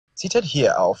Seated here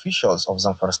are officials of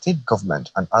Zamfara State Government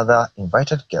and other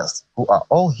invited guests who are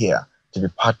all here to be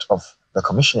part of the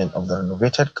commissioning of the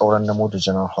renovated Kauran Namodu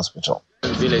General Hospital.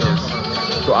 Villages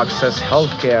to access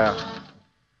healthcare.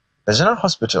 The General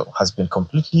Hospital has been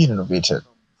completely renovated,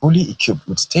 fully equipped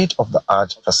with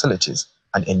state-of-the-art facilities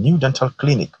and a new dental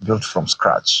clinic built from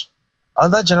scratch.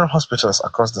 Other general hospitals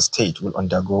across the state will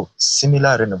undergo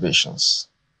similar renovations.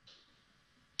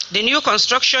 The new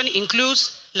construction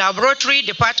includes laboratory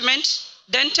department,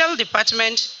 dental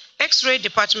department, X-ray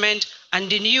department, and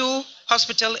the new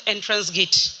hospital entrance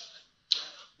gate.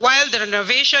 While the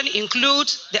renovation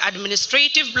includes the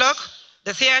administrative block,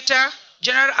 the theater,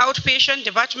 general outpatient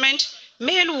department,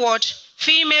 male ward,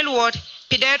 female ward,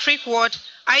 pediatric ward,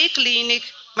 eye clinic,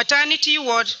 maternity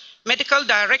ward, medical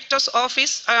director's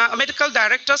office, medical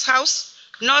director's house,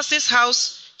 nurse's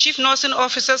house, chief nursing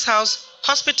officer's house,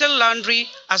 hospital laundry,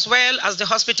 as well as the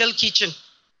hospital kitchen.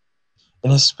 In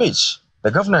his speech,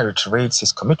 the governor reiterates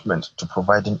his commitment to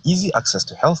providing easy access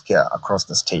to healthcare across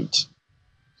the state.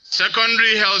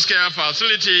 Secondary healthcare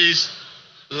facilities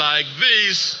like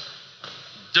this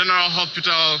general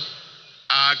hospital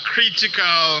are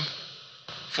critical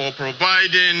for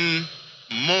providing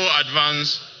more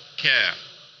advanced care.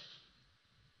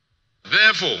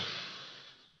 Therefore,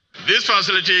 these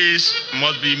facilities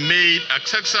must be made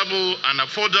accessible and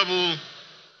affordable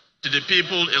to the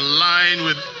people in line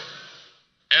with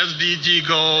SDG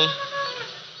goal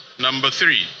number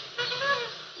 3,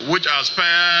 which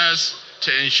aspires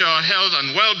to ensure health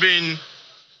and well-being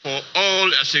for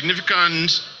all, a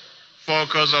significant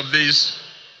focus of this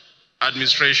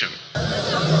administration.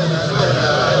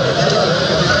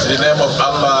 In the name of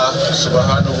Allah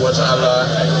subhanahu wa ta'ala,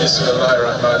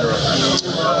 Bismillahirrahmanirrahim.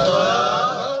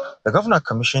 The governor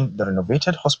commissioned the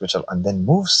renovated hospital and then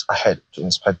moves ahead to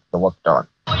inspect the work done.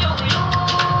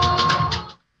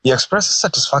 He expresses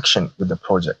satisfaction with the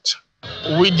project.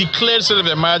 We declared state of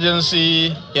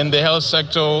emergency in the health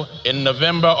sector on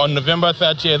November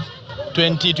 30th,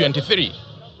 2023.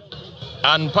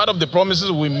 And part of the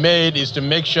promises we made is to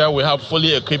make sure we have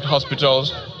fully equipped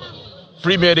hospitals,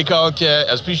 free medical care,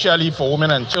 especially for women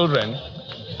and children.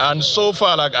 And so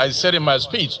far, like I said in my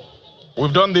speech,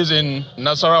 we've done this in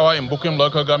Nasarawa in Bukim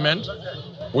local government.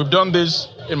 We've done this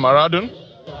in Maradun.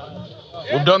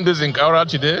 We've done this in Kaura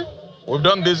today. We've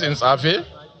done this in Safi.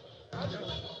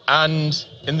 And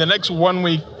in the next 1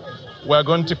 week, we're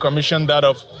going to commission that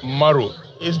of Maru.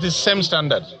 It's the same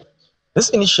standard. This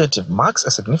initiative marks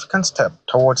a significant step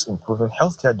towards improving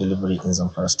healthcare delivery in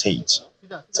Zamfara State.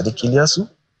 Sadiq Ilyasu,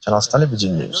 Channels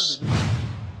Television News.